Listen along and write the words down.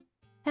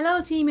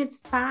Hello team, it's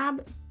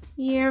Fab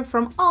here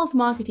from Alt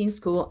Marketing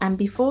School, and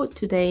before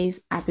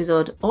today's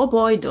episode, oh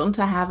boy, don't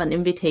I have an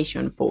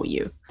invitation for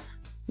you.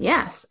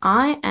 Yes,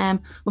 I am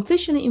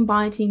officially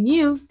inviting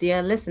you,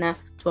 dear listener,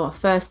 to our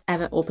first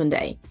ever open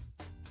day.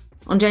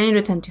 On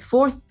January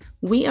 24th,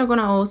 we are going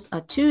to host a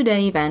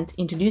 2-day event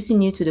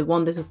introducing you to the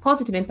wonders of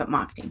positive impact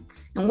marketing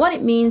and what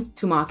it means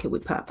to market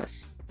with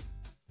purpose.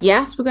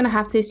 Yes, we're going to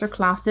have taster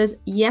classes.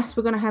 Yes,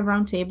 we're going to have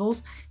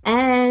roundtables.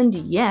 And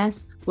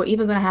yes, we're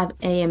even going to have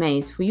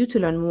AMAs for you to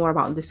learn more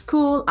about the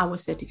school, our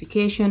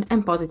certification,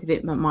 and positive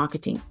impact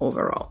marketing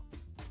overall.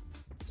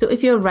 So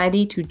if you're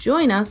ready to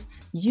join us,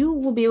 you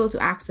will be able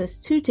to access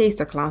 2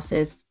 taster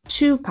classes,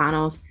 2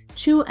 panels,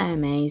 2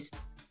 AMAs,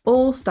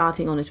 all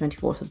starting on the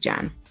 24th of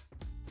Jan.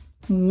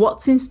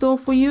 What's in store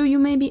for you, you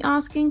may be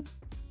asking?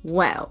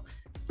 Well,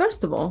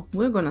 first of all,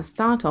 we're going to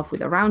start off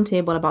with a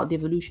roundtable about the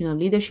evolution of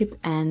leadership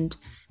and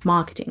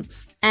marketing.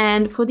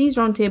 And for these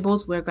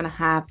roundtables, we're going to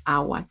have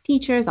our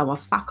teachers, our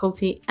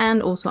faculty,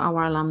 and also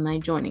our alumni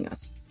joining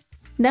us.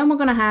 Then we're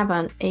going to have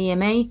an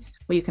AMA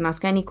where you can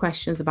ask any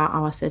questions about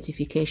our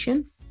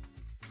certification.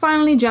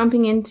 Finally,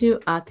 jumping into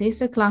a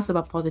taster class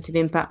about positive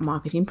impact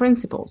marketing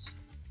principles.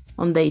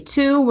 On day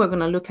 2, we're going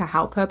to look at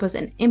how purpose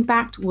and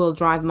impact will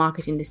drive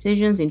marketing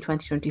decisions in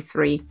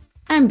 2023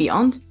 and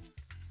beyond.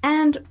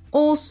 And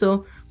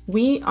also,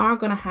 we are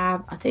going to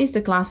have a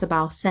taster class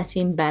about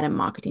setting better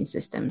marketing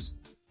systems.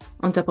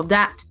 On top of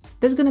that,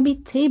 there's going to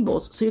be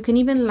tables, so you can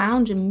even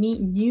lounge and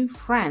meet new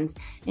friends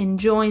and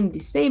join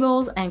these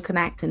tables and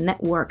connect and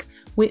network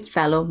with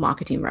fellow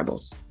marketing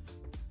rebels.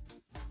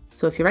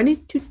 So if you're ready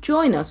to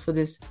join us for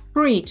this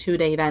free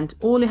 2-day event,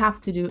 all you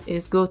have to do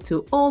is go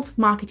to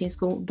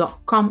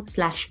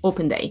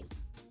altmarketingschool.com/open day.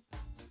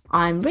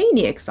 I'm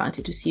really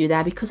excited to see you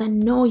there because I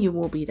know you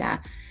will be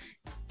there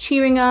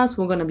cheering us.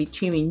 We're going to be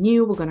cheering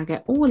you. We're going to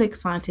get all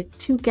excited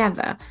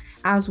together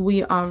as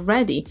we are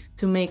ready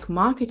to make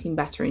marketing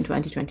better in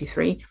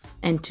 2023.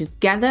 And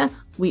together,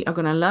 we are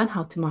going to learn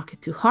how to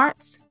market to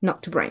hearts,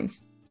 not to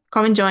brains.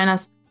 Come and join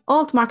us,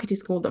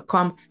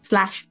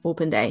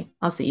 altmarketingschool.com/open day.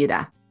 I'll see you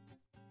there.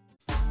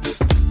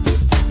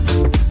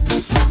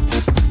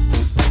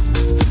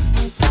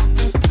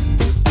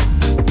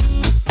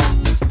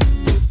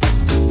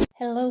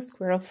 Hello,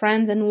 Squirrel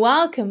friends, and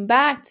welcome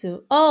back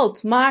to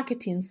Alt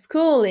Marketing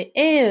School. It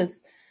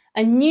is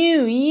a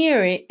new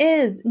year. It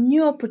is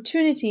new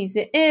opportunities.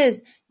 It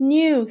is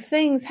new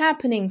things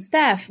happening.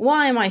 Steph,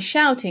 why am I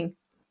shouting?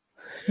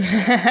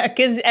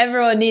 Because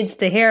everyone needs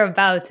to hear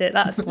about it.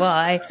 That's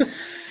why.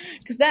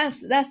 Because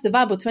that's the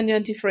vibe of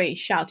 2023.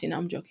 Shouting. No,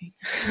 I'm joking.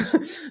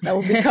 That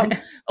will become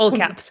all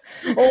caps.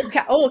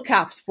 All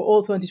caps for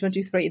all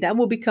 2023. That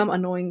will become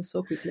annoying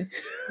so quickly.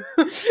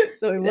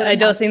 So I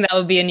don't think that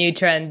will be a new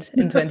trend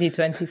in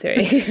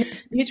 2023.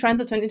 New trend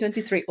of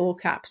 2023. All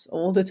caps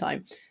all the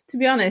time. To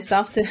be honest,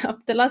 after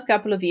the last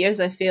couple of years,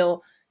 I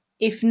feel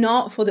if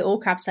not for the all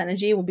caps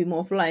energy, it will be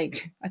more for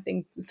like, I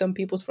think, some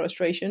people's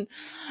frustration.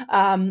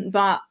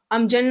 But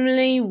I'm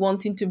genuinely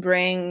wanting to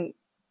bring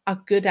a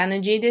good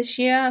energy this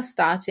year,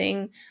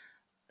 starting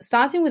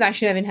with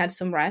actually having had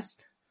some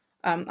rest.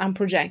 I'm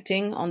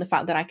projecting on the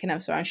fact that I can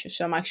have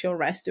some actual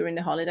rest during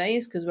the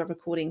holidays because we're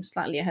recording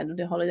slightly ahead of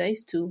the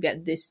holidays to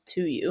get this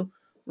to you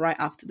right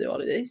after the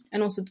holidays.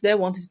 And also today I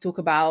wanted to talk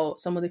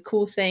about some of the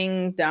cool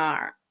things that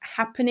are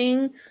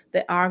happening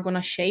that are going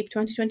to shape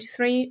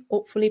 2023,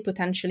 hopefully,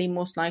 potentially,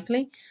 most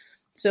likely.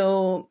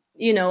 So,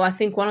 I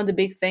think one of the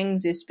big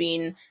things has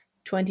been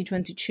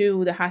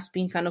 2022 that has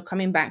been kind of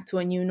coming back to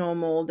a new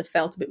normal that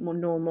felt a bit more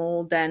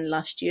normal than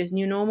last year's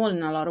new normal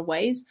in a lot of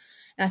ways.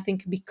 And I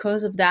think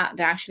because of that,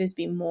 there actually has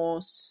been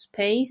more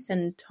space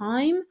and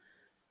time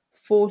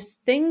for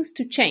things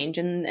to change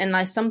and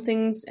like some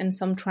things and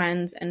some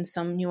trends and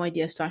some new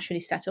ideas to actually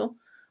settle.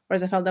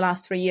 Whereas I felt the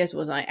last 3 years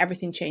was like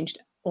everything changed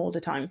all the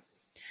time.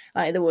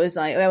 Like there was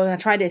like, well, I'm going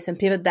to try this and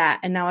pivot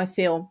that. And now I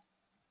feel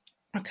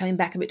I'm coming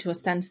back a bit to a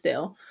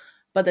standstill.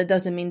 But that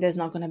doesn't mean there's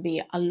not going to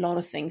be a lot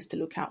of things to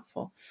look out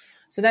for.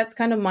 So that's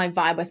kind of my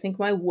vibe. I think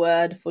my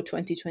word for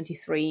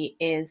 2023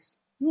 is,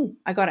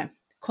 I got it,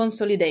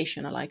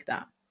 consolidation. I like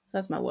that.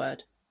 That's my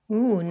word.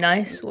 Ooh,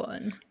 nice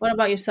one. What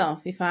about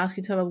yourself? If I ask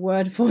you to have a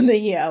word for the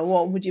year,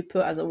 what would you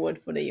put as a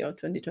word for the year of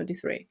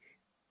 2023?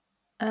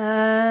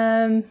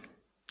 I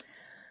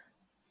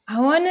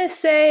want to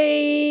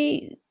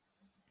say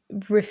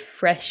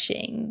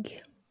refreshing.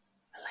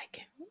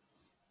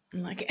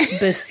 Like it.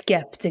 But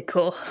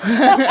skeptical.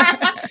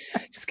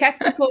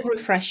 Skeptical,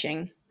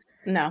 refreshing.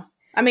 No.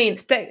 I mean...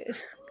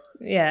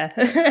 yeah.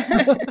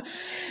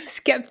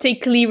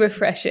 Skeptically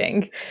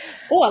refreshing.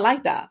 Oh, I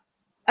like that.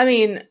 I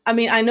mean,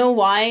 I know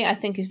why. I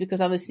think it's because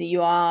obviously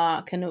you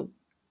are kind of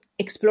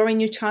exploring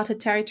new charted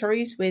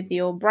territories with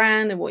your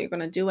brand and what you're going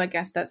to do. I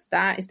guess that's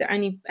that. Is there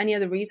any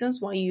other reasons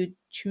why you're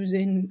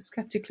choosing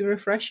skeptically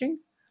refreshing?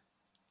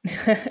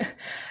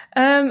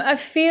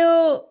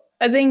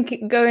 I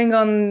think going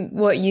on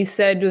what you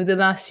said with the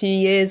last few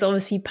years,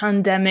 obviously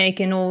pandemic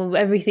and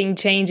everything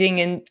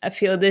changing, and I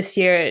feel this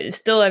year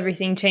still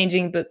everything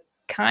changing, but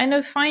kind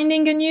of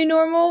finding a new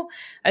normal.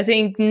 I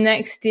think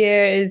next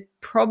year is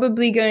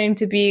probably going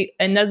to be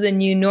another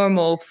new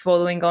normal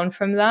following on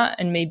from that,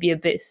 and maybe a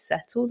bit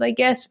settled, I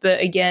guess.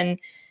 But again,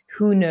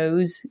 who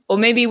knows? Or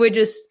maybe we're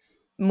just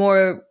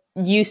more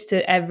used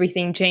to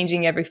everything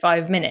changing every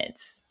 5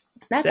 minutes.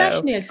 That's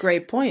actually a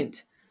great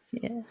point.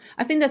 Yeah,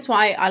 I think that's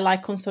why I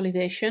like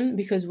consolidation,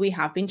 because we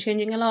have been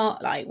changing a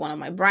lot. Like one of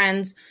my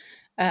brands,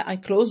 I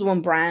closed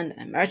one brand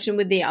and merged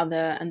with the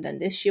other. And then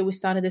this year we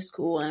started a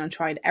school and I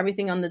tried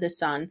everything under the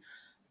sun.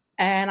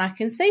 And I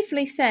can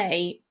safely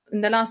say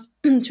in the last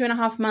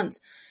 2.5 months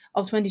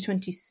of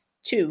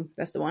 2022,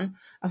 that's the one.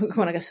 I'm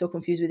going to get so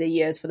confused with the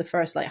years for the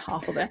first like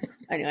half of it.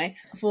 Anyway,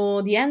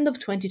 for the end of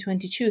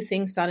 2022,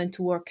 things started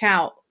to work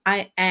out.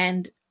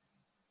 And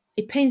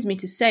it pains me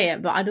to say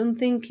it, but I don't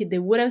think they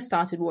would have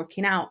started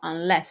working out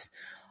unless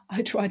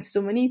I tried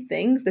so many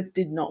things that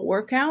did not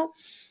work out.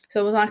 So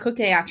I was like,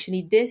 okay,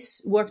 actually,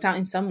 this worked out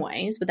in some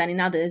ways, but then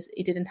in others,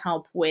 it didn't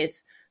help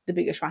with the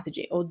bigger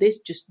strategy, or this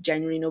just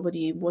genuinely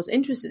nobody was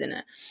interested in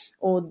it,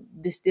 or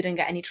this didn't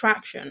get any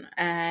traction.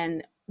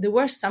 And there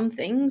were some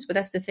things, but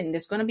that's the thing.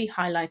 There's going to be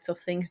highlights of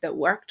things that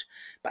worked.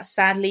 But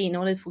sadly, in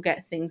order to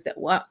forget things that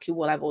work, you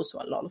will have also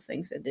a lot of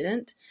things that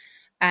didn't.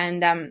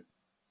 And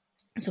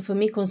so for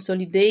me,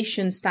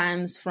 consolidation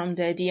stems from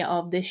the idea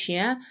of this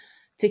year,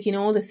 taking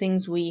all the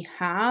things we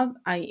have.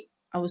 I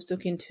was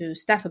talking to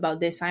Steph about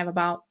this. I have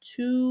about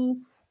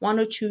one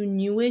or two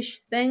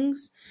newish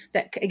things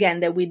that,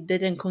 again, that we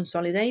didn't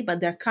consolidate, but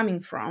they're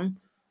coming from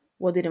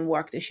what didn't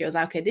work this year. I was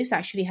like, okay, this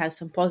actually has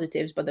some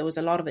positives, but there was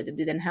a lot of it that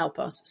didn't help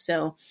us.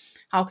 So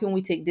how can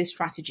we take this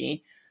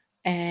strategy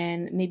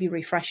and maybe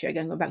refresh it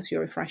again, go back to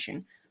your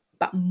refreshing?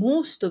 But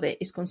most of it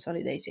is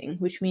consolidating,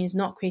 which means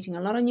not creating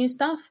a lot of new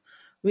stuff,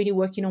 really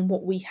working on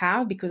what we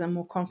have, because I'm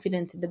more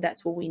confident that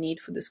that's what we need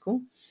for the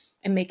school,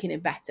 and making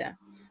it better.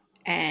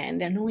 And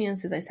the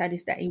annoyance, as I said,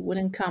 is that it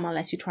wouldn't come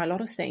unless you try a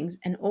lot of things.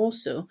 And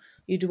also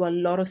you do a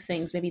lot of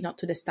things, maybe not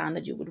to the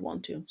standard you would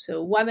want to.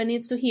 So whoever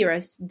needs to hear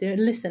us, the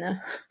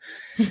listener,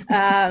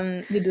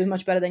 you're doing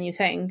much better than you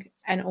think.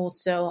 And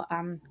also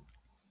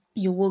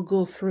you will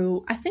go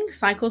through, I think,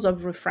 cycles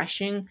of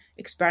refreshing,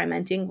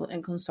 experimenting,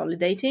 and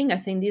consolidating. I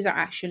think these are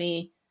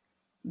actually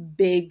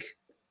big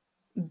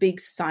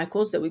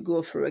cycles that we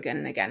go through again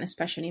and again,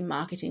 especially in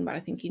marketing, but I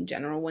think in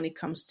general when it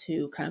comes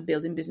to kind of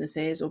building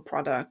businesses or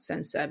products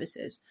and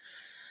services.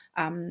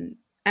 And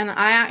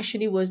I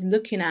actually was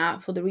looking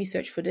at, for the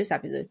research for this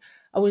episode,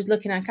 I was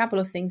looking at a couple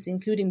of things,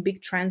 including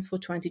big trends for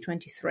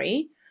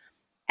 2023.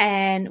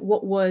 And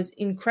what was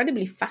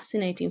incredibly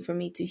fascinating for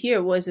me to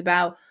hear was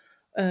about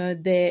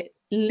the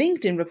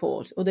LinkedIn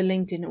report, or the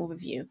LinkedIn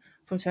overview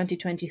from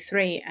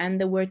 2023.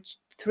 And there were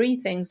 3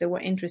 things that were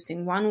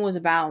interesting. One was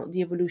about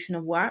the evolution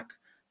of work.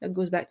 That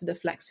goes back to the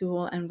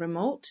flexible and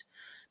remote.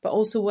 But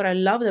also what I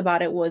loved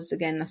about it was,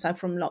 again, aside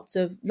from lots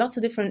of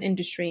different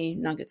industry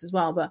nuggets as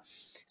well, but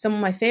some of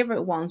my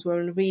favorite ones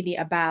were really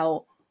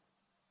about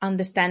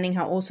understanding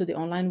how also the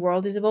online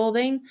world is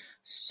evolving.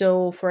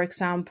 So, for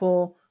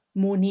example,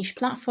 more niche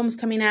platforms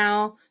coming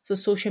out. So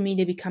social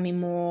media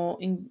becoming more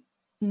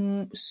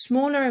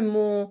smaller and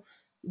more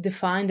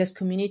defined as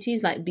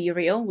communities, like Be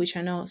Real, which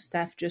I know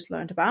Steph just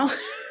learned about.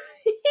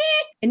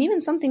 And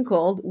even something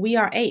called We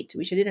Are 8,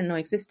 which I didn't know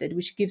existed,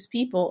 which gives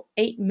people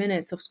 8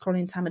 minutes of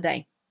scrolling time a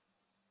day,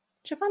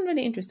 which I found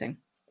really interesting.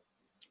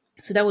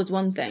 So that was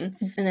one thing.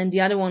 And then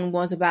the other one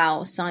was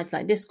about sites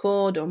like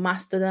Discord or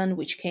Mastodon,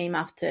 which came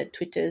after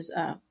Twitter's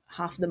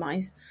half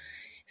demise.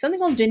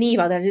 Something called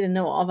Geneva that I didn't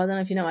know of. I don't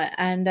know if you know it.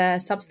 And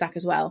Substack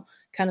as well.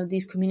 Kind of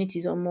these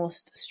communities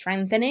almost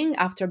strengthening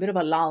after a bit of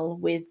a lull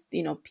with,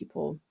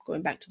 people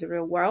going back to the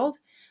real world,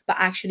 but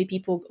actually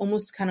people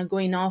almost kind of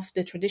going off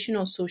the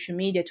traditional social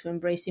media to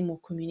embracing more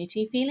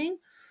community feeling.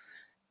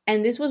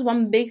 And this was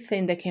one big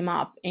thing that came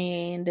up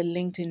in the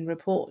LinkedIn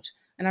report.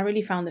 And I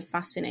really found it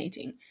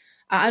fascinating.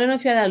 I don't know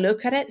if you had a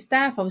look at it,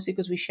 Steph, obviously,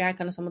 because we shared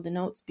kind of some of the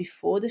notes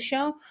before the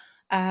show.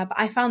 But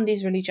I found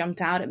these really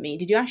jumped out at me.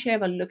 Did you actually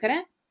have a look at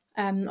it?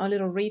 A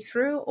little read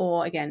through,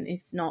 or again,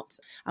 if not,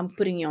 I'm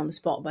putting you on the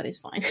spot, but it's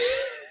fine.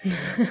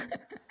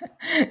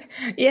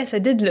 Yes, I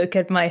did look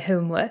at my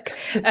homework.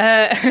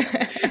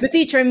 The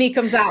teacher in me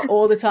comes out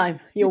all the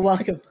time. You're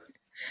welcome.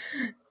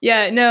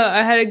 Yeah, no,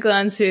 I had a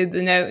glance through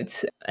the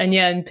notes,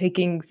 and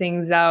picking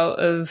things out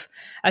of,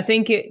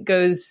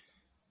 it's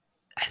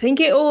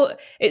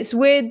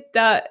weird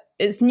that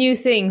it's new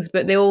things,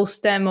 but they all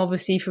stem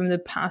obviously from the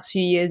past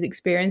few years'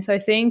 experience, I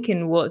think,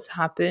 and what's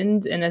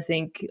happened. And I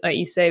think, like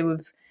you say,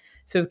 with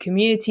sort of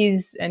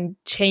communities and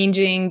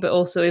changing, but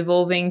also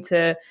evolving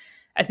to,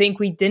 I think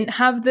we didn't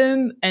have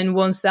them. And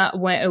once that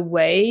went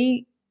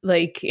away,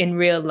 like in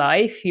real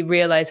life, you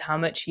realize how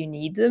much you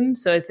need them.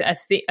 So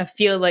I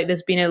feel like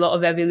there's been a lot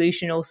of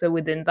evolution also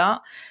within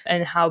that,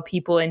 and how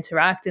people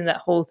interact, and that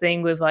whole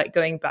thing with like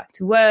going back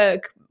to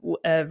work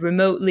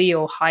remotely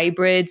or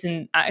hybrids,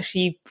 and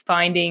actually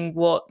finding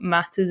what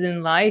matters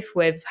in life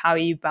with how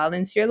you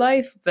balance your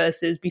life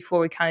versus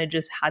before we kind of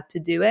just had to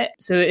do it.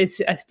 So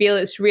I feel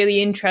it's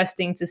really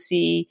interesting to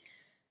see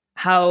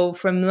how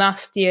from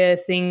last year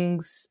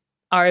things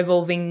are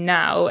evolving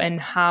now and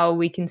how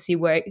we can see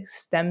where it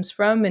stems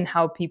from and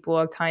how people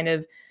are kind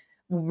of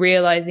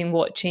realizing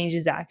what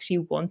changes they actually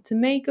want to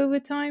make over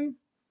time.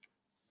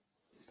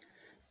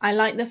 I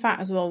like the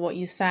fact as well what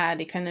you said.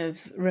 It kind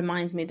of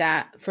reminds me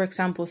that, for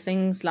example,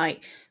 things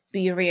like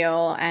Be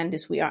Real and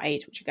This We Are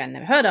Age, which again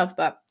never heard of,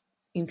 but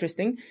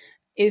interesting,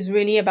 is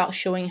really about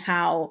showing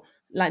how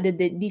like the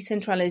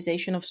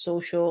decentralization of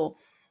social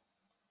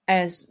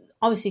as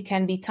obviously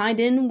can be tied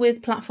in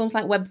with platforms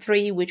like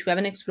Web3, which we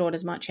haven't explored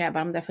as much yet, but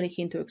I'm definitely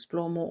keen to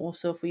explore more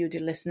also for you,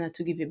 dear listener,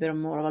 to give you a bit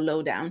more of a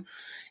lowdown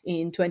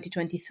in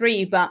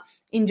 2023. But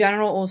in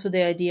general, also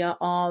the idea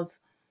of,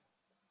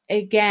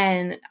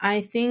 again,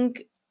 I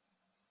think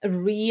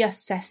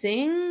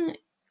reassessing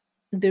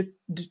the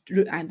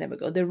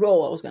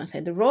role, I was going to say,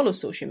 the role of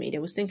social media,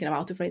 I was thinking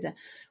about to phrase it,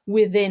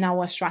 within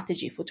our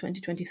strategy for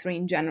 2023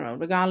 in general,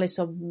 regardless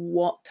of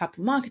what type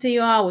of marketer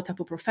you are, what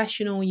type of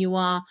professional you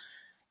are.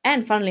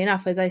 And funnily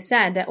enough, as I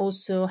said, that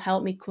also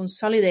helped me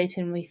consolidate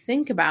and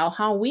rethink about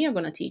how we are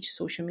going to teach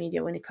social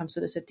media when it comes to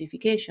the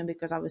certification,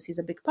 because obviously it's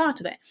a big part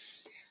of it.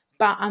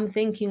 But I'm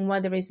thinking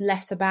whether it's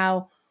less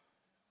about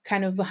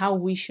kind of how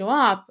we show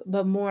up,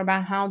 but more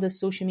about how does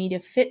social media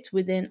fit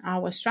within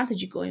our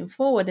strategy going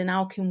forward, and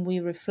how can we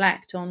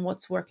reflect on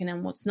what's working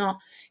and what's not.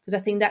 Because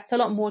I think that's a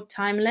lot more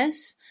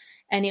timeless,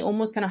 and it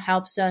almost kind of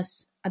helps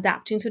us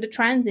adapting to the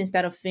trends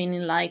instead of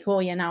feeling like,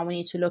 oh yeah, now we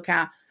need to look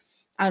at,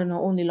 I don't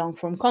know, only long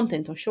form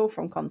content or short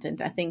form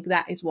content. I think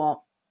that is what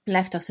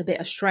left us a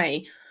bit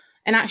astray.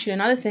 And actually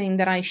another thing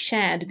that I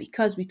shared,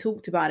 because we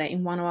talked about it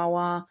in one of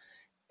our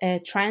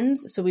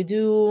trends. So we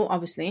do,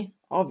 obviously,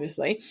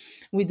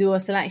 we do a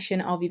selection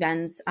of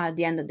events at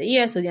the end of the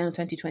year, so the end of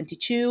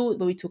 2022,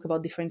 but we talk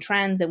about different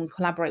trends and we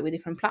collaborate with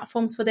different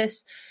platforms for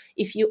this.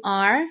 If you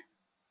are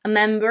a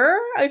member,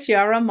 if you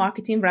are a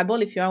marketing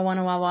rebel, if you are one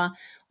of our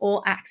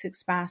All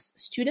Access Pass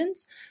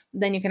students,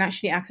 then you can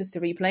actually access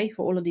the replay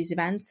for all of these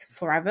events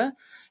forever.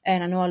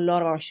 And I know a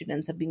lot of our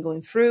students have been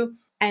going through.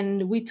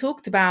 And we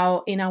talked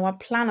about in our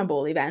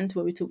Plannable event,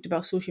 where we talked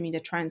about social media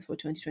trends for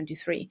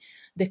 2023,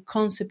 the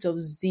concept of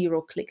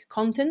zero-click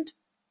content.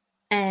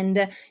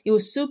 And it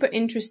was super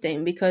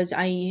interesting because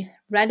I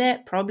read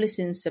it probably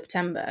since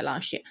September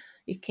last year.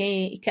 It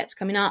kept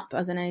coming up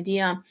as an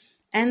idea.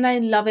 And I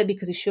love it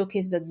because it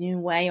showcases a new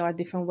way or a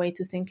different way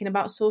to thinking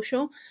about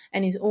social.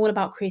 And it's all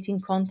about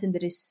creating content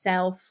that is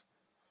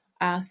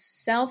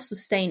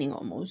self-sustaining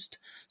almost.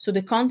 So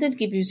the content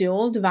gives you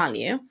all the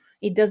value.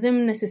 It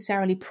doesn't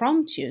necessarily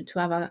prompt you to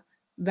have a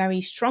very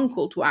strong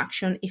call to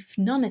action, if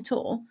none at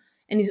all.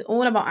 And it's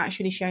all about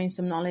actually sharing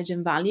some knowledge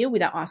and value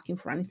without asking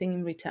for anything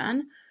in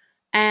return.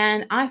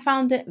 And I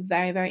found it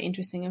very, very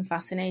interesting and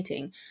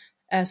fascinating.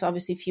 So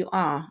obviously, if you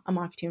are a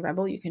marketing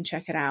rebel, you can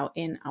check it out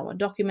in our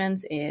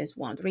documents, is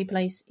one of the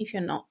replays. If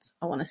you're not,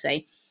 I want to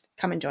say,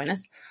 come and join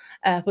us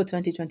for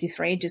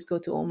 2023. Just go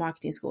to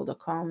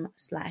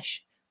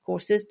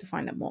allmarketingschool.com/courses to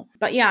find out more.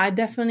 But yeah, it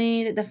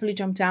definitely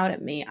jumped out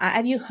at me.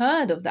 Have you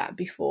heard of that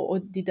before, or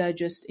did I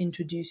just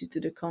introduce you to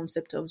the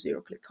concept of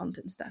zero-click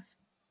content, Steph?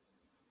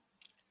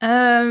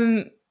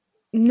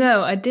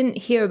 No, I didn't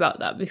hear about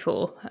that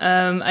before.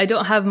 I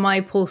don't have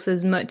my pulse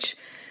as much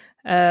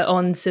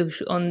on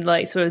social, on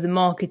like sort of the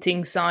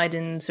marketing side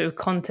and sort of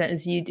content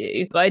as you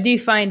do, but I do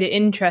find it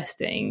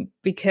interesting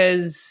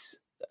because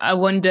I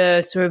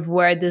wonder sort of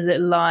where does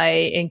it lie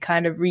in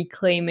kind of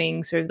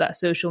reclaiming sort of that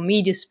social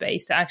media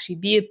space to actually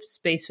be a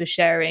space for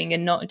sharing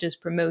and not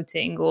just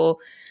promoting, or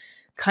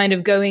kind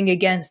of going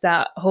against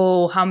that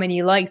whole how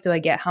many likes do I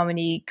get, how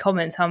many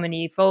comments, how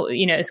many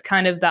it's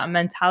kind of that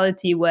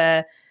mentality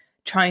where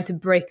trying to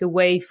break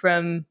away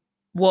from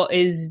what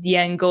is the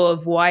end goal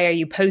of why are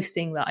you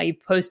posting that? Are you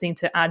posting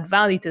to add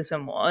value to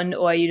someone,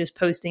 or are you just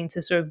posting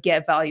to sort of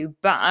get value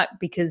back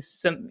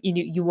because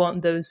you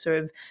want those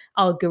sort of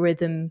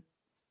algorithm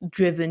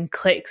driven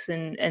clicks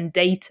and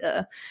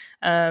data?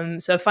 So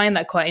I find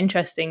that quite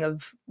interesting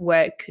of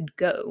where it could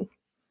go.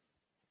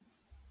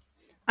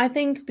 I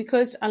think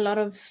because a lot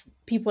of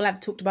people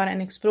have talked about it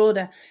and explored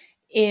it,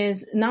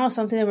 is now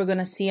something that we're going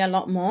to see a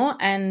lot more.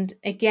 And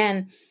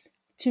again,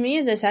 to me,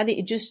 as I said,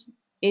 it just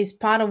is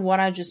part of what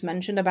I just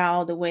mentioned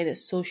about the way that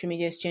social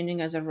media is changing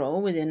as a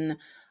role within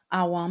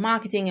our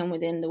marketing and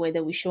within the way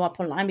that we show up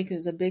online, because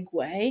it's a big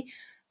way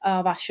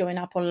of us showing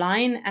up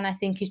online. And I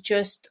think it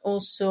just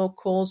also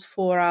calls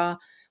for a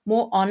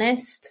more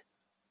honest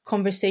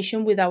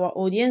conversation with our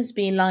audience,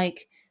 being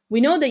like, we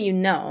know that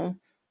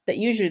that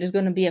usually there's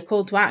going to be a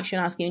call to action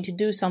asking you to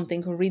do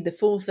something or read the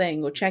full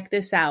thing or check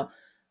this out.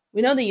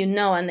 We know that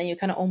and then you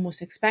kind of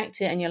almost expect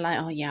it and you're like,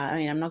 oh yeah, I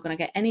mean, I'm not going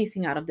to get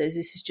anything out of this.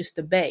 This is just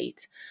a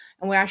bait.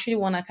 And we actually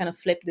want to kind of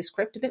flip the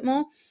script a bit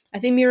more. I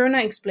think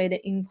Miruna explained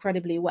it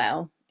incredibly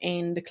well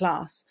in the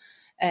class,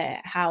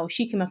 how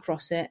she came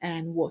across it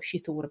and what she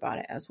thought about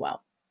it as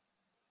well.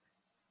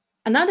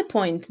 Another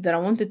point that I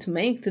wanted to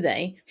make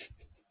today,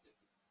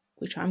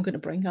 which I'm going to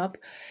bring up,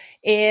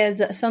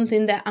 is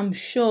something that I'm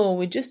sure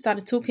we just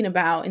started talking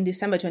about in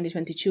December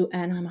 2022,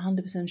 and I'm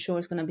 100% sure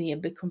it's going to be a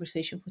big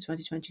conversation for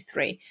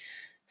 2023.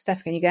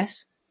 Steph, can you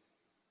guess?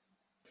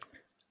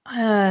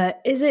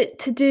 Is it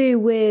to do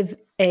with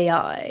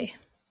AI?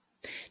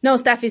 No,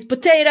 Steph, it's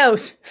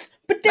potatoes.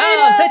 Potatoes!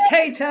 Oh,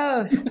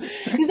 potatoes!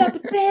 Is that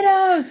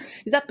potatoes?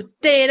 Is that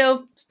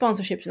potato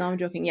sponsorships? No, I'm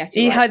joking. Yes,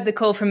 you had the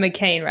call from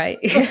McCain, right?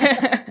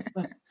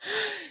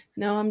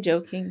 No, I'm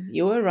joking.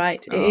 You were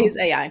right. It is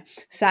AI.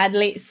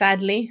 Sadly,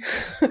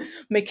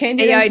 McCain didn't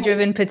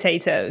AI-driven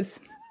potatoes.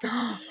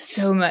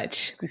 So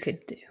much we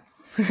could do.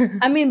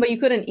 I mean, but you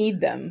couldn't eat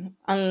them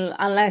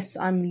unless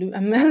I'm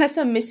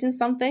missing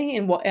something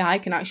in what AI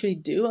can actually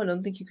do. I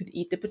don't think you could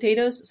eat the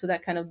potatoes, so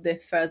that kind of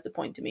defers the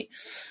point to me.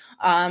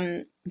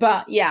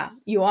 But yeah,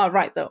 you are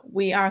right though.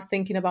 We are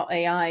thinking about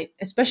AI,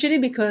 especially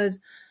because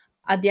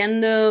at the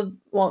end of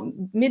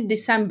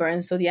mid-December,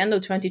 and so the end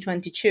of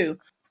 2022,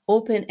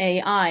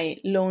 OpenAI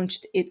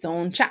launched its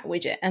own chat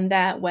widget, and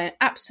that went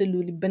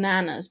absolutely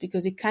bananas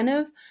because it kind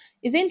of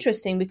is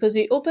interesting because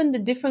it opened the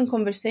different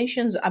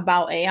conversations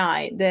about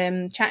AI.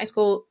 The chat is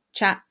called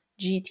Chat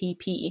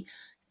GTP.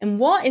 And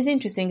what is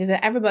interesting is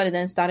that everybody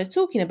then started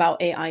talking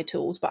about AI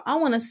tools. But I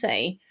want to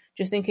say,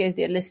 just in case,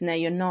 dear listener,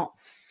 you're not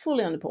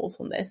fully on the pulse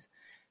on this,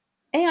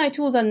 AI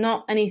tools are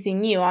not anything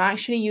new. I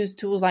actually use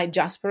tools like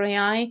Jasper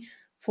AI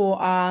for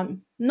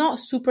not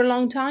super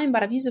long time,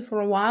 but I've used it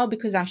for a while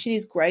because actually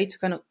it's great to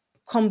kind of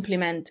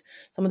complement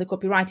some of the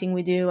copywriting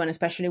we do, and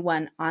especially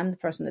when I'm the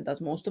person that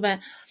does most of it.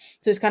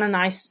 So it's kind of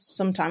nice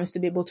sometimes to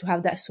be able to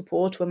have that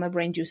support when my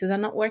brain juices are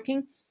not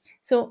working.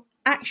 So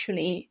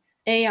actually,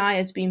 AI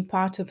has been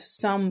part of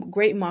some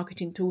great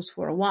marketing tools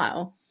for a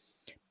while.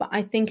 But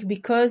I think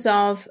because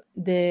of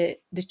the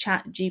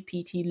Chat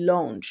GPT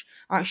launch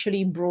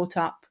actually brought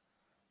up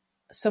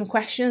some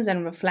questions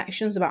and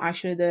reflections about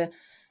actually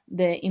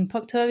the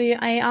impact of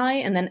AI,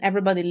 and then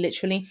everybody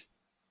literally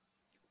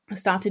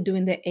started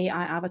doing the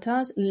AI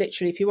avatars.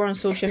 Literally, if you were on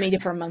social media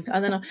for a month, I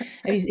don't know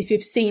if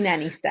you've seen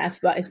any,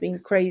 Steph, but it's been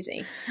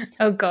crazy.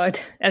 Oh God,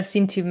 I've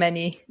seen too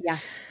many. Yeah,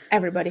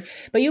 everybody.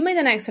 But you made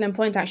an excellent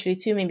point actually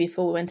to me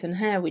before we went on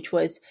here, which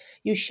was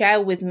you share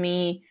with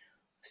me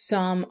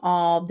some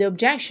of the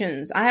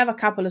objections. I have a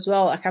couple as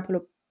well, a couple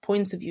of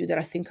points of view that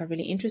I think are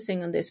really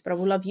interesting on this, but I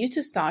would love you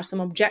to start some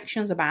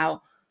objections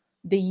about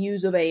the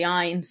use of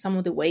AI in some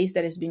of the ways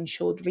that has been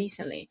showed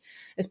recently,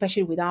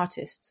 especially with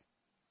artists.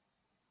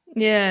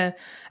 Yeah,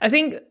 I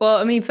think, well,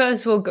 I mean,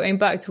 first of all, going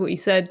back to what you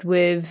said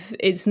with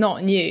it's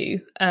not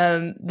new,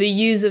 the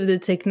use of the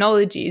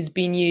technology has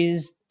been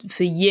used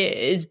for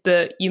years,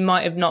 but you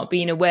might have not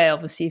been aware,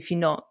 obviously, if you're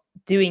not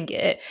doing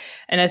it.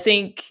 And I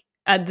think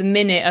at the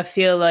minute, I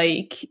feel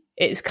like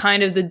it's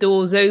kind of the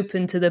doors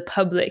open to the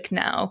public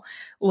now,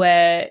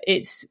 where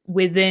it's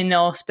within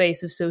our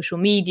space of social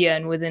media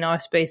and within our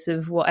space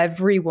of what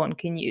everyone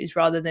can use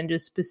rather than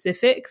just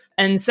specifics.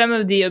 And some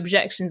of the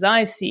objections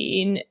I've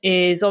seen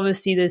is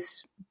obviously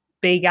this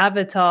big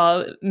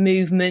avatar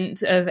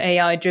movement of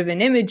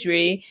AI-driven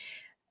imagery.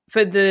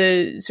 For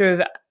the sort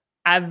of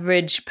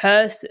average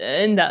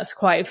person, that's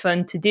quite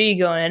fun to do. You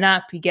go on an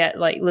app, you get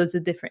like loads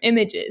of different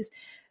images.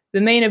 The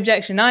main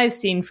objection I've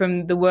seen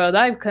from the world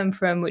I've come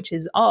from, which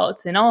is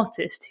arts and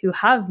artists who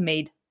have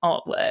made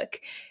artwork,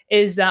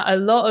 is that a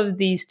lot of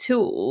these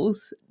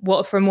tools,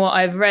 from what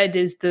I've read,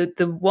 is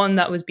the one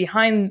that was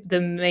behind the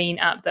main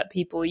app that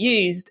people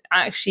used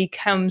actually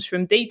comes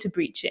from data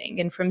breaching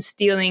and from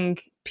stealing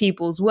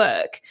people's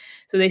work.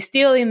 So they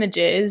steal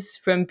images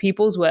from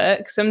people's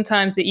work.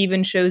 Sometimes it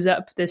even shows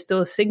up, there's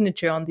still a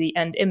signature on the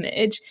end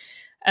image.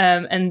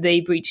 And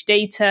they breach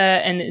data,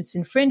 and it's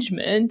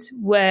infringement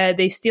where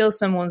they steal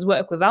someone's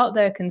work without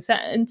their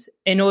consent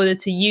in order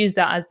to use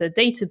that as their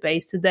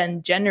database to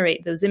then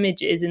generate those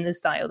images in the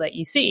style that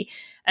you see.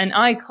 And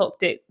I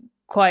clocked it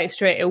quite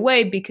straight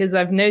away because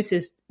I've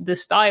noticed the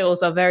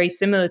styles are very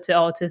similar to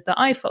artists that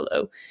I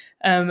follow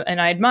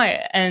and I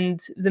admire. And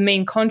the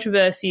main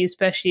controversy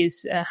especially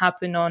has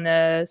happened on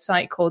a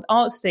site called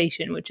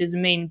ArtStation, which is a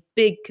main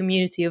big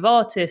community of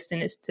artists,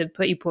 and it's to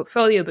put your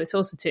portfolio, but it's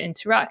also to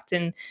interact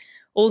and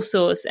all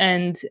sorts.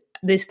 And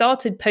they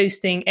started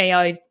posting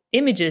AI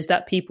images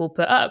that people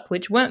put up,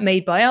 which weren't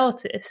made by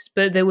artists,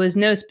 but there was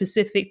no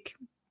specific,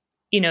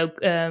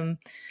 they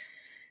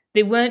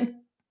weren't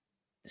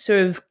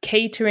sort of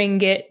catering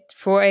it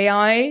for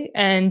AI,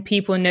 and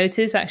people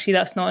noticed actually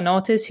that's not an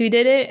artist who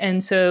did it.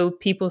 And so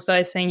people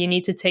started saying you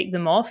need to take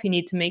them off, you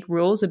need to make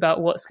rules about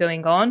what's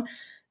going on.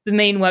 The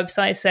main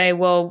websites say,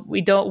 well,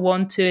 we don't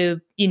want to,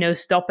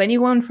 stop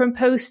anyone from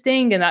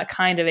posting. And that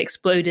kind of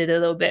exploded a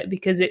little bit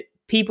because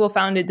people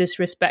found it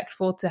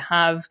disrespectful to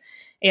have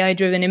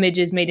AI-driven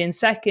images made in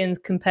seconds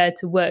compared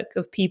to work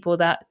of people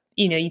that,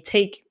 you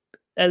take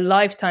a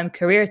lifetime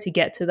career to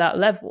get to that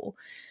level.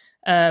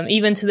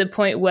 Even to the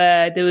point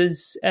where there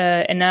was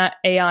an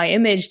AI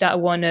image that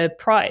won a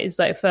prize,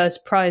 like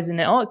first prize in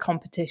an art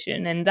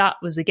competition. And that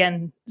was,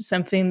 again,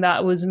 something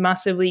that was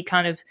massively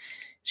kind of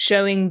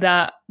showing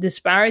that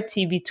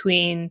disparity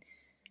between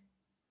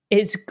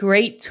it's a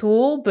great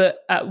tool, but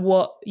at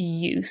what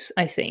use,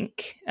 I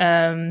think.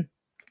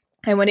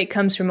 And when it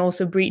comes from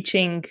also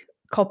breaching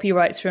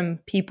copyrights from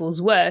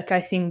people's work,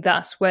 I think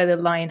that's where the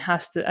line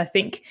has to, I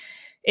think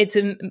it's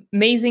an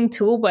amazing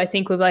tool, but I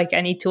think with like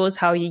any tool, it's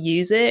how you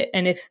use it.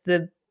 And if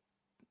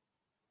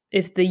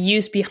the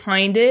use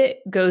behind it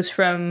goes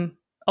from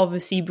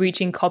obviously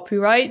breaching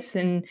copyrights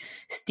and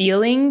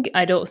stealing,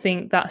 I don't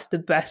think that's the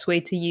best way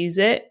to use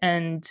it.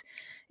 And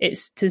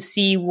it's to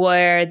see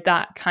where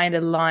that kind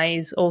of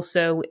lies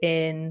also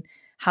in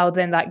how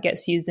then that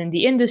gets used in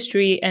the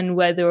industry, and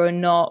whether or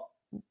not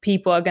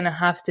people are going to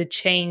have to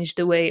change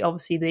the way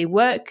obviously they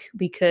work.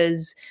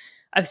 Because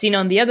I've seen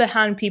on the other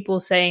hand people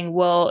saying,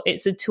 well,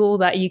 it's a tool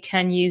that you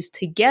can use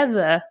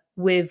together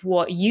with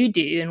what you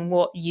do and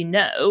what you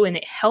know, and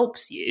it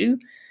helps you.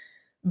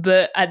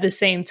 But at the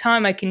same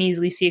time, I can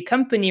easily see a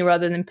company,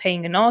 rather than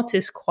paying an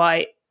artist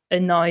quite a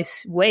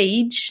nice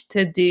wage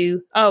to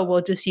do, oh,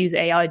 we'll just use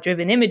AI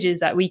driven images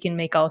that we can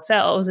make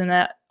ourselves. And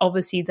that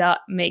obviously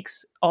that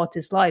makes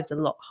artists' lives a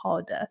lot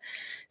harder.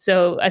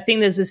 So I think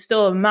there's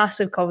still a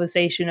massive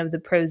conversation of the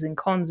pros and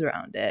cons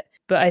around it.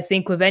 But I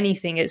think with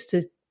anything, it's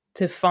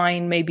to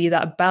find maybe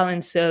that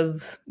balance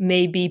of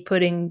maybe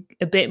putting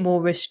a bit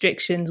more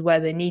restrictions where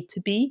they need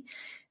to be,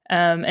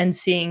 and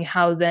seeing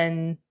how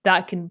then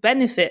that can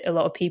benefit a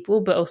lot of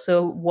people, but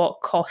also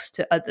what cost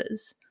to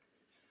others.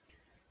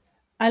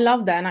 I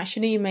love that. And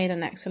actually, you made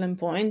an excellent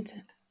point,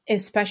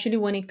 especially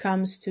when it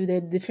comes to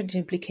the different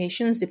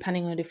implications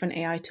depending on different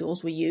AI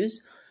tools we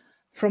use.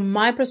 From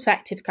my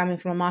perspective, coming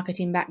from a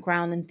marketing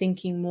background and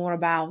thinking more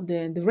about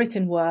the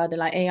written word,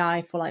 like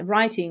AI for like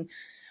writing,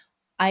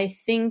 I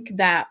think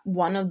that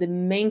one of the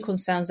main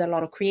concerns that a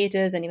lot of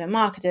creators and even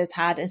marketers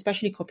had,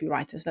 especially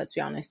copywriters, let's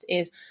be honest,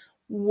 is,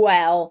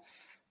 well,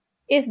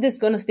 is this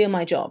going to steal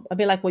my job? A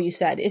bit like what you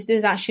said. Is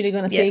this actually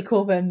going to take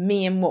over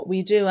me and what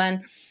we do?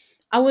 And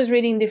I was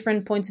reading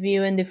different points of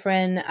view and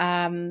different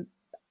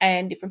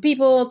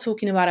people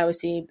talking about it.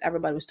 Obviously,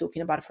 everybody was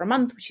talking about it for a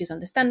month, which is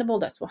understandable.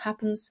 That's what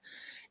happens.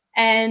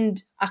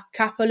 And a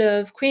couple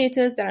of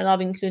creators that I love,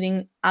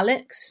 including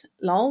Alex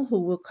Lol, who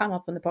will come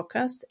up on the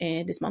podcast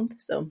this month.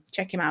 So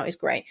check him out. It's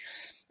great.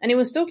 And he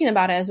was talking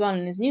about it as well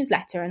in his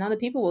newsletter, and other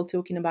people were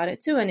talking about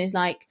it too. And it's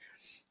like,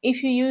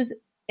 if you use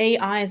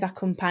AI as a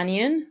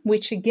companion,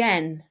 which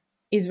again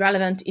is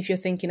relevant if you're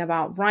thinking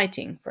about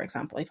writing, for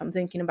example. If I'm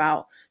thinking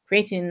about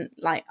creating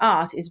like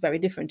art, is very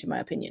different in my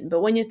opinion.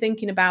 But when you're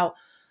thinking about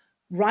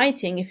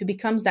writing, if it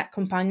becomes that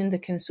companion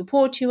that can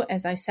support you,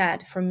 as I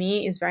said, for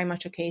me, is very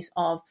much a case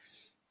of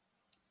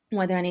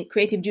whether I need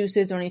creative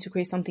juices or I need to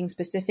create something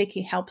specific.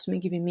 It helps me,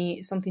 giving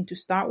me something to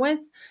start with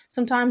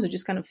sometimes, or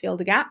just kind of fill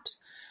the gaps.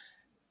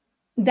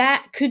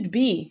 That could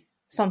be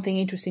something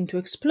interesting to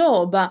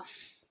explore, but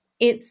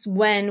it's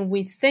when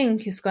we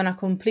think it's going to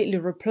completely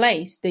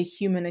replace the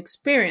human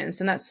experience.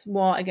 And that's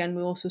what, again,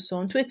 we also saw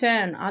on Twitter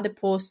and other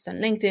posts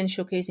and LinkedIn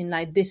showcasing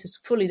like, this is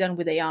fully done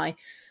with AI.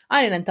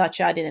 I didn't touch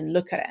it. I didn't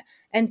look at it.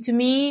 And to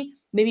me,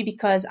 maybe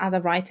because as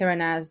a writer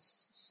and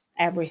as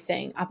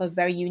everything, I have a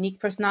very unique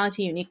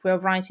personality, unique way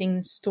of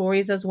writing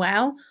stories as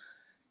well,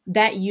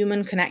 that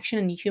human connection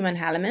and the human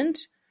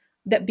element,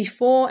 that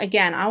before,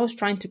 again, I was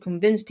trying to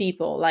convince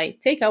people, like,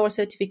 take our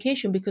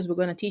certification because we're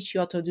going to teach you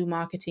how to do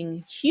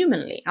marketing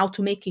humanly, how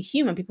to make it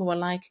human. People were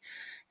like,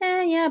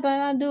 yeah,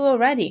 but I do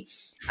already.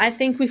 I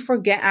think we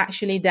forget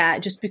actually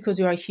that just because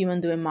you're a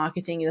human doing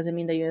marketing, it doesn't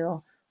mean that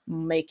you're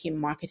making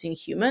marketing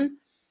human.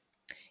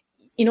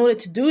 In order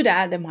to do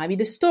that, there might be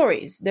the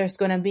stories. There's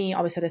going to be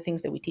obviously the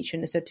things that we teach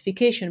in the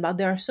certification, but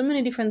there are so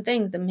many different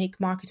things that make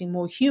marketing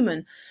more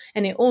human.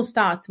 And it all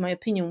starts, in my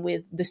opinion,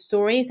 with the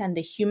stories and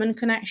the human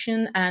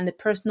connection and the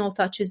personal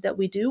touches that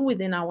we do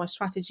within our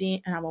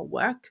strategy and our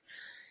work.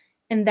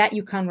 And that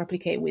you can't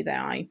replicate with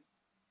AI.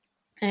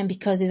 And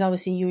because it's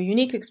obviously your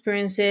unique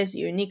experiences,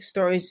 your unique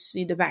stories,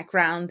 the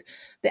background,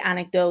 the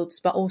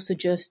anecdotes, but also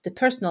just the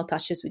personal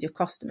touches with your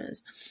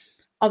customers.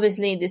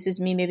 Obviously, this is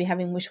me maybe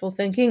having wishful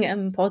thinking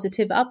and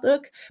positive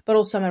outlook, but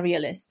also I'm a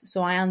realist.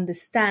 So I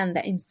understand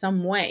that in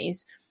some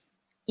ways,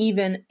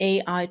 even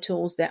AI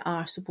tools that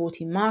are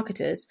supporting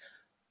marketers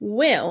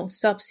will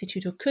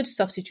substitute or could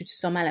substitute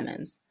some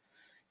elements.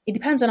 It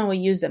depends on how we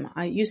use them.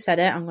 You said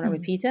it, I'm going to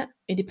repeat it.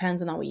 It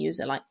depends on how we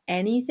use it. Like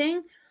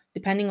anything,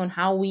 depending on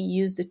how we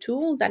use the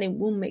tool, that it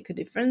will make a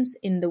difference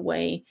in the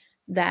way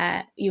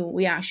that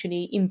we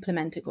actually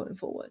implement it going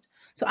forward.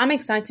 So I'm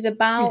excited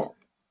about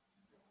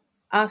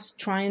us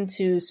trying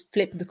to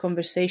flip the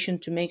conversation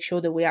to make sure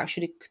that we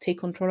actually take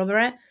control over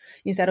it,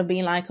 instead of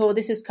being like, oh,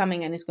 this is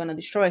coming and it's going to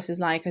destroy us. It's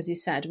like, as you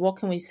said, what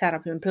can we set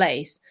up in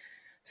place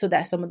so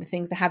that some of the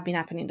things that have been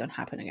happening don't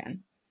happen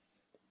again?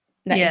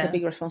 That is a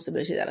big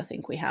responsibility that I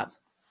think we have.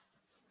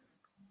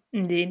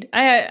 Indeed.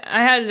 I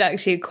had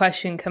actually a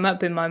question come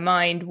up in my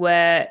mind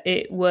where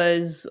it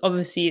was,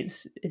 obviously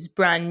it's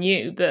brand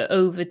new, but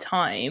over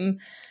time,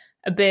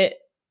 a bit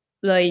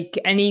like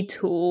any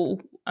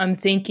tool, I'm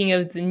thinking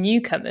of the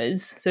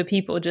newcomers, so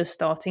people just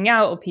starting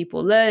out or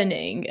people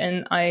learning.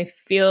 And I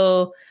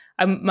feel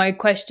my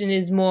question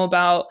is more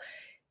about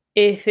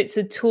if it's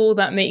a tool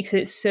that makes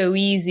it so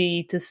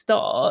easy to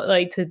start,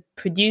 like to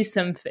produce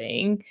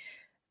something,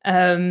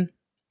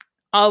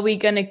 are we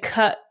going to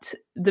cut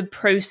the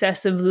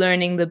process of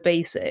learning the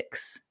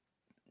basics?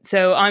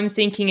 So I'm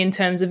thinking in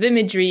terms of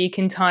imagery, you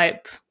can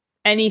type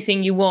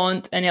anything you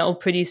want and it'll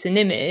produce an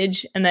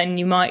image. And then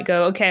you might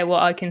go, okay, well,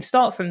 I can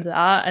start from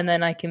that and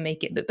then I can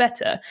make it a bit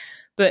better.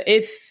 But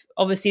if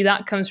obviously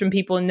that comes from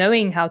people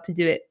knowing how to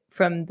do it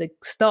from the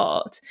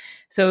start.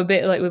 So a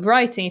bit like with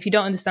writing, if you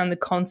don't understand the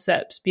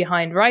concepts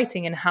behind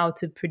writing and how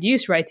to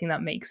produce writing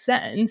that makes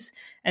sense,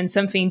 and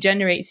something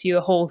generates you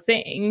a whole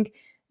thing,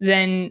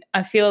 then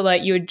I feel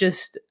like you're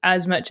just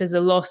as much as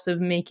a loss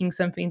of making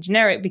something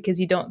generic because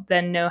you don't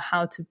then know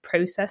how to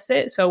process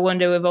it. So I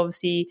wonder with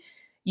obviously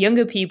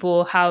younger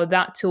people, how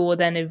that tool will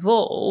then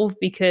evolve,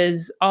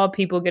 because are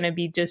people going to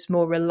be just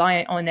more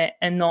reliant on it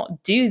and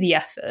not do the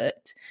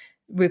effort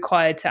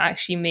required to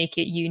actually make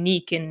it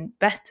unique and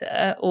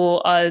better?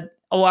 Or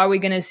are we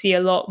going to see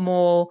a lot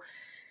more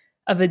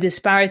of a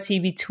disparity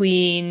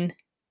between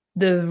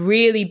the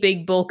really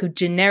big bulk of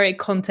generic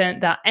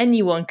content that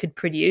anyone could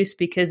produce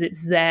because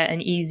it's there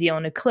and easy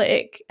on a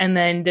click, and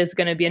then there's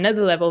going to be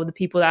another level of the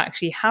people that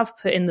actually have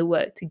put in the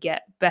work to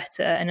get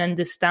better and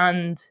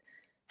understand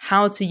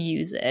how to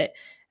use it,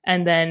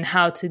 and then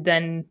how to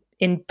then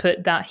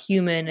input that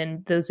human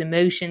and those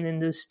emotions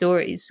and those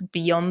stories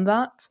beyond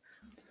that?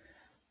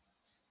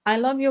 I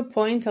love your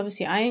point.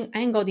 Obviously, I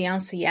ain't got the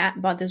answer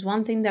yet, but there's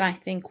one thing that I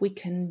think we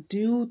can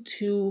do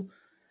to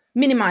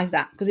minimize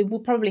that, because it will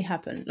probably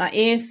happen. Like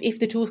if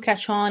the tools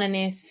catch on and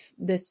if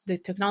the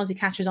technology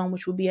catches on,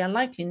 which would be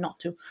unlikely not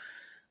to,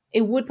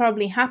 it would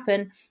probably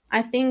happen.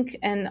 I think,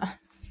 and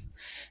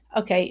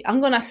okay, I'm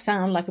going to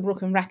sound like a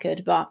broken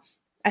record, but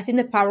I think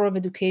the power of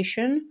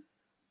education,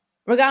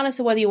 regardless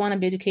of whether you want to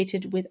be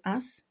educated with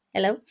us,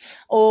 hello,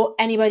 or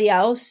anybody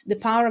else, the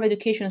power of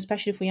education,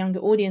 especially for younger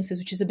audiences,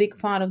 which is a big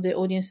part of the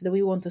audience that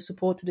we want to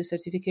support with the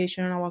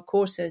certification and our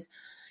courses,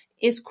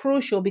 is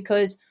crucial,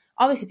 because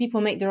obviously people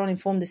make their own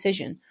informed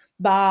decision.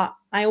 But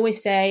I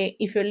always say,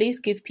 if you at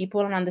least give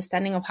people an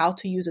understanding of how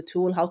to use a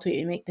tool, how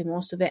to make the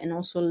most of it, and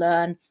also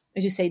learn,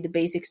 as you say, the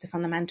basics, the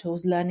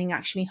fundamentals, learning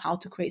actually how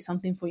to create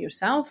something for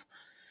yourself,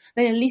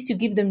 then at least you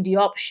give them the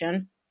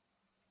option,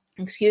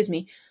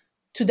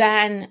 to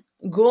then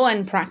go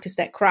and practice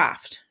that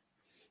craft.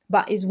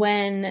 But is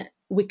when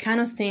we kind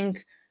of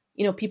think,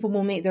 people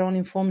will make their own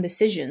informed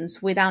decisions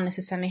without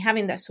necessarily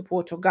having that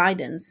support or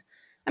guidance.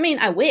 I mean,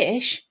 I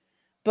wish,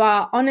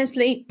 but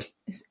honestly,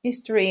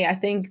 history, I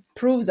think,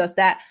 proves us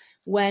that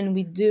when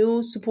we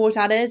do support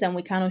others and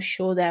we kind of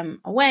show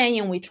them a way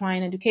and we try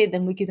and educate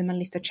them, we give them at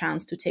least a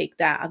chance to take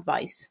that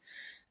advice.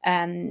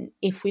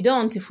 If we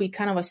don't, if we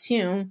kind of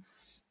assume,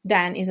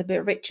 then it's a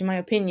bit rich in my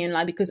opinion.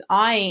 Like, because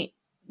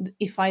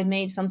if I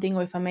made something,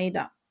 or if I made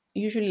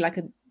usually like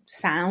a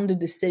sound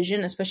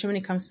decision, especially when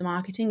it comes to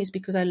marketing, is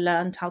because I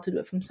learned how to do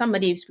it from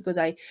somebody. It's because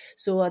I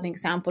saw an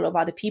example of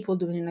other people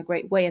doing it in a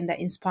great way and that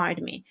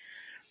inspired me.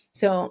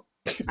 So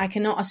I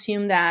cannot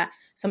assume that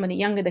somebody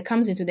younger that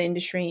comes into the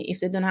industry, if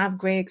they don't have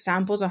great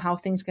examples of how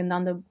things can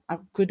done a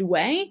good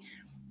way,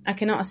 I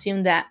cannot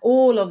assume that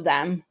all of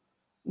them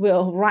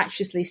will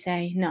righteously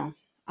say, no,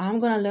 I'm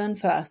going to learn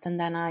first and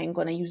then I'm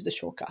going to use the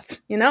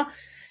shortcuts.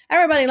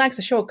 Everybody likes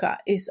a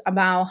shortcut. It's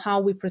about how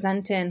we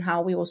present it and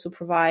how we also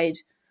provide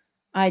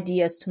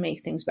ideas to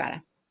make things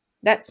better.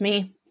 That's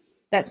me.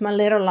 That's my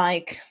little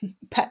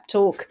pep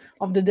talk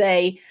of the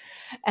day.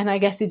 And I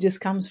guess it just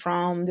comes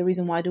from the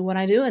reason why I do what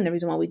I do. And the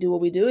reason why we do what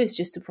we do is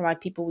just to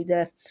provide people with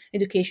the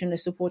education, the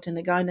support, and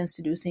the guidance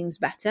to do things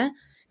better,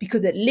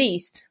 because at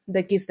least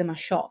that gives them a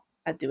shot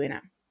at doing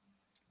it.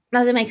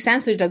 Does it make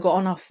sense? Or did I go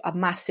on off a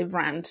massive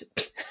rant?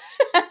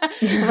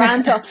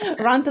 rant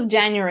of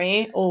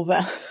January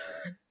over.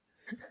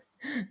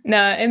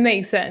 No, it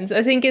makes sense.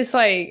 I think it's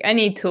like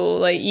any tool,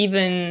 like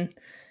even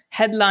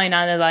headline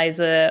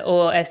analyzer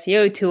or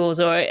SEO tools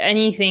or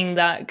anything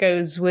that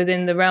goes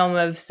within the realm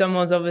of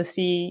someone's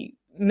obviously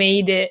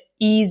made it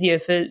easier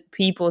for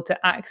people to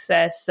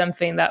access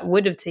something that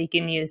would have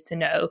taken years to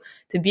know,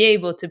 to be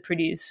able to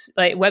produce.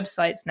 Like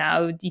websites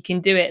now, you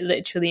can do it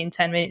literally in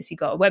 10 minutes. You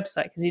got a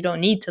website because you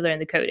don't need to learn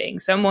the coding.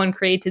 Someone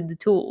created the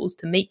tools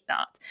to make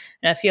that.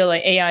 And I feel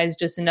like AI is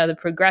just another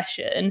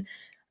progression.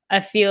 I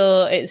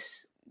feel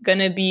it's going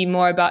to be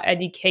more about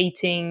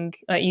educating,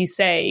 like you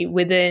say,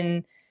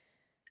 within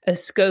a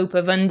scope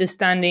of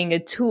understanding a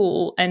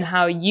tool and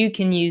how you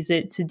can use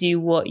it to do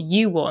what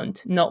you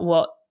want, not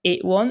what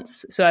it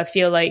wants. So I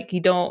feel like you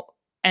don't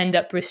end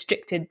up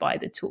restricted by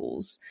the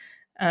tools,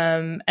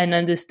 and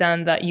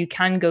understand that you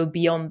can go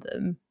beyond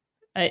them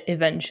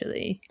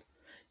eventually.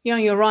 Yeah,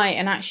 you're right.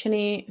 And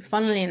actually,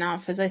 funnily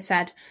enough, as I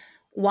said,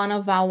 one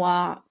of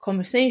our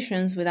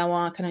conversations with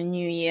our kind of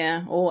new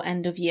year or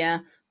end of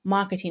year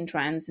marketing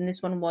trends, and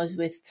this one was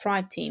with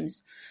Thrive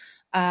teams,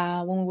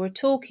 when we were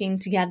talking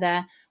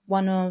together,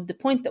 one of the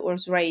points that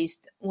was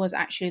raised was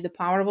actually the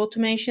power of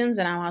automations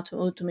and how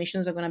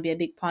automations are going to be a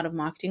big part of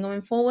marketing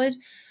going forward.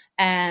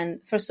 And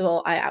first of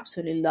all, I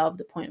absolutely love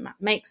the point Matt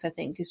makes. I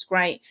think it's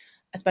great,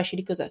 especially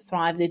because at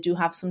Thrive, they do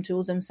have some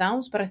tools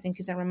themselves. But I think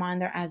it's a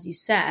reminder, as you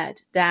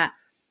said, that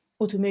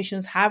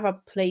automations have a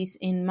place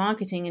in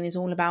marketing, and is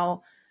all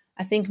about,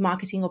 I think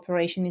marketing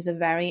operation is a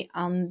very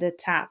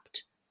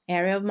undertapped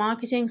area of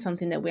marketing,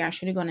 something that we're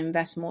actually going to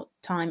invest more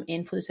time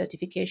in for the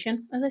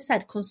certification. As I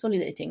said,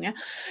 consolidating. Yeah?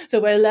 So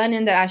we're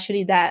learning that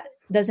actually that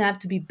doesn't have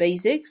to be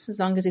basics as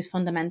long as it's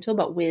fundamental,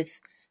 but with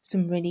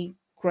some really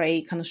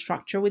great kind of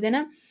structure within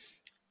it.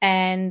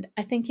 And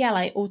I think,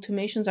 like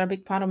automations are a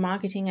big part of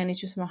marketing, and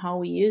it's just about how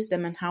we use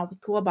them and how we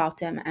go about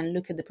them and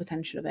look at the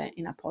potential of it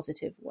in a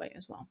positive way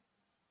as well.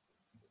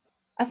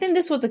 I think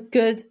this was a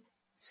good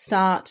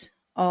start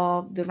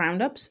of the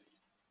roundups.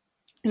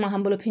 In my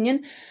humble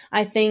opinion,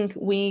 I think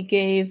we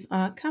gave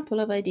a couple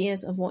of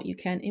ideas of what you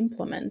can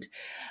implement,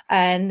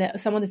 and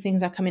some of the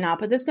things are coming up,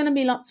 but there's going to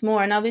be lots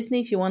more. And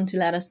obviously, if you want to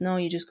let us know,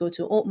 you just go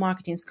to Alt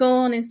Marketing School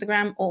on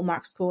Instagram, Alt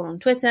Mark School on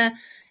Twitter,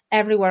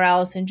 everywhere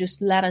else, and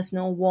just let us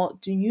know, what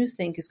do you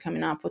think is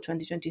coming up for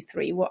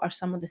 2023? What are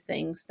some of the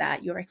things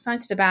that you're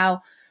excited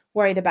about,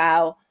 worried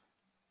about,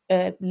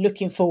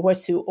 looking forward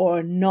to,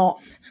 or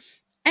not?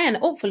 And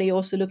hopefully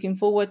also looking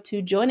forward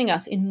to joining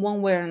us in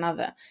one way or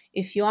another.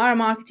 If you are a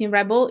marketing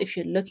rebel, if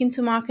you're looking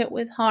to market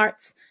with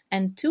hearts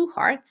and 2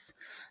 hearts,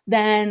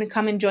 then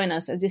come and join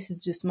us. As this is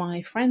just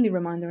my friendly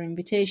reminder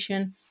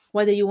invitation.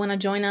 Whether you want to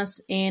join us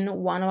in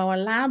one of our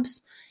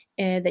labs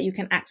that you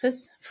can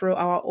access through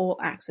our All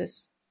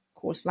Access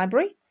course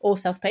library, or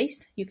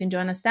self-paced, you can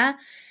join us there.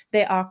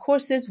 There are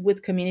courses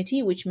with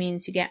community, which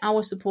means you get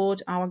our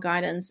support, our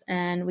guidance,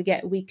 and we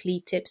get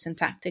weekly tips and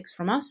tactics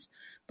from us.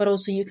 But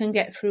also you can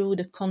get through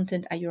the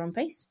content at your own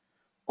pace,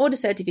 or the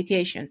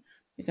certification.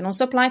 You can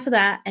also apply for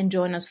that and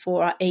join us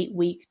for our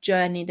 8-week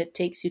journey that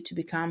takes you to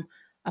become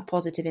a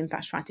positive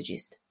impact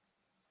strategist.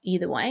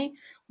 Either way,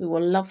 we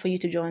would love for you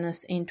to join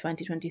us in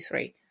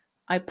 2023.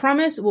 I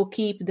promise we'll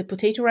keep the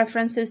potato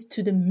references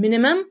to the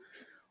minimum,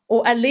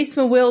 or at least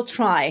we will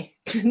try.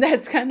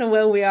 That's kind of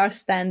where we are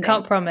standing.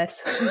 Can't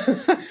promise.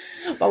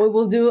 But we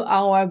will do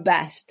our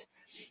best.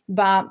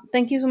 But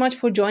thank you so much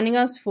for joining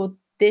us for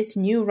this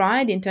new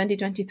ride in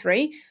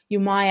 2023. You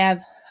might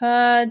have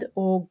heard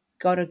or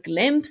got a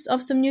glimpse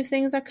of some new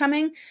things are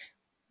coming.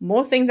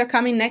 More things are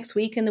coming next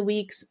week and the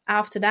weeks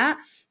after that.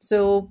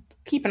 So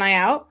keep an eye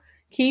out.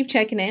 Keep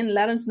checking in.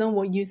 Let us know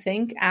what you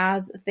think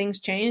as things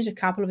change. A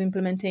couple of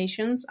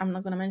implementations. I'm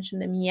not going to mention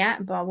them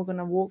yet, but we're going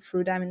to walk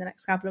through them in the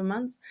next couple of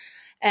months.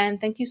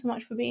 And thank you so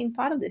much for being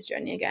part of this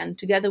journey again.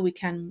 Together we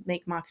can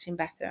make marketing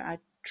better. I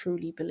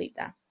truly believe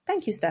that.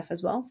 Thank you, Steph,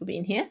 as well, for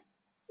being here.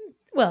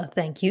 Well,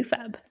 thank you,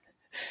 Fab.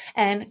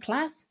 And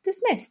class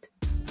dismissed.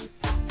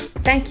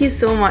 Thank you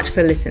so much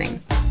for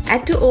listening.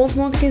 Head to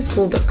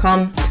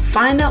altmarketingschool.com to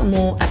find out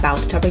more about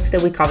the topics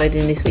that we covered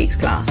in this week's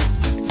class.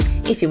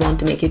 If you want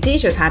to make your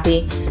teachers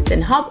happy,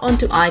 then hop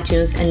onto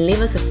iTunes and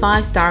leave us a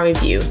 5-star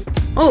review.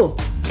 Oh,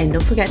 and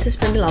don't forget to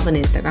spread the love on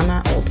Instagram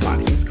at Alt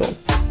Marketing School.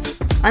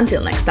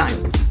 Until next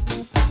time.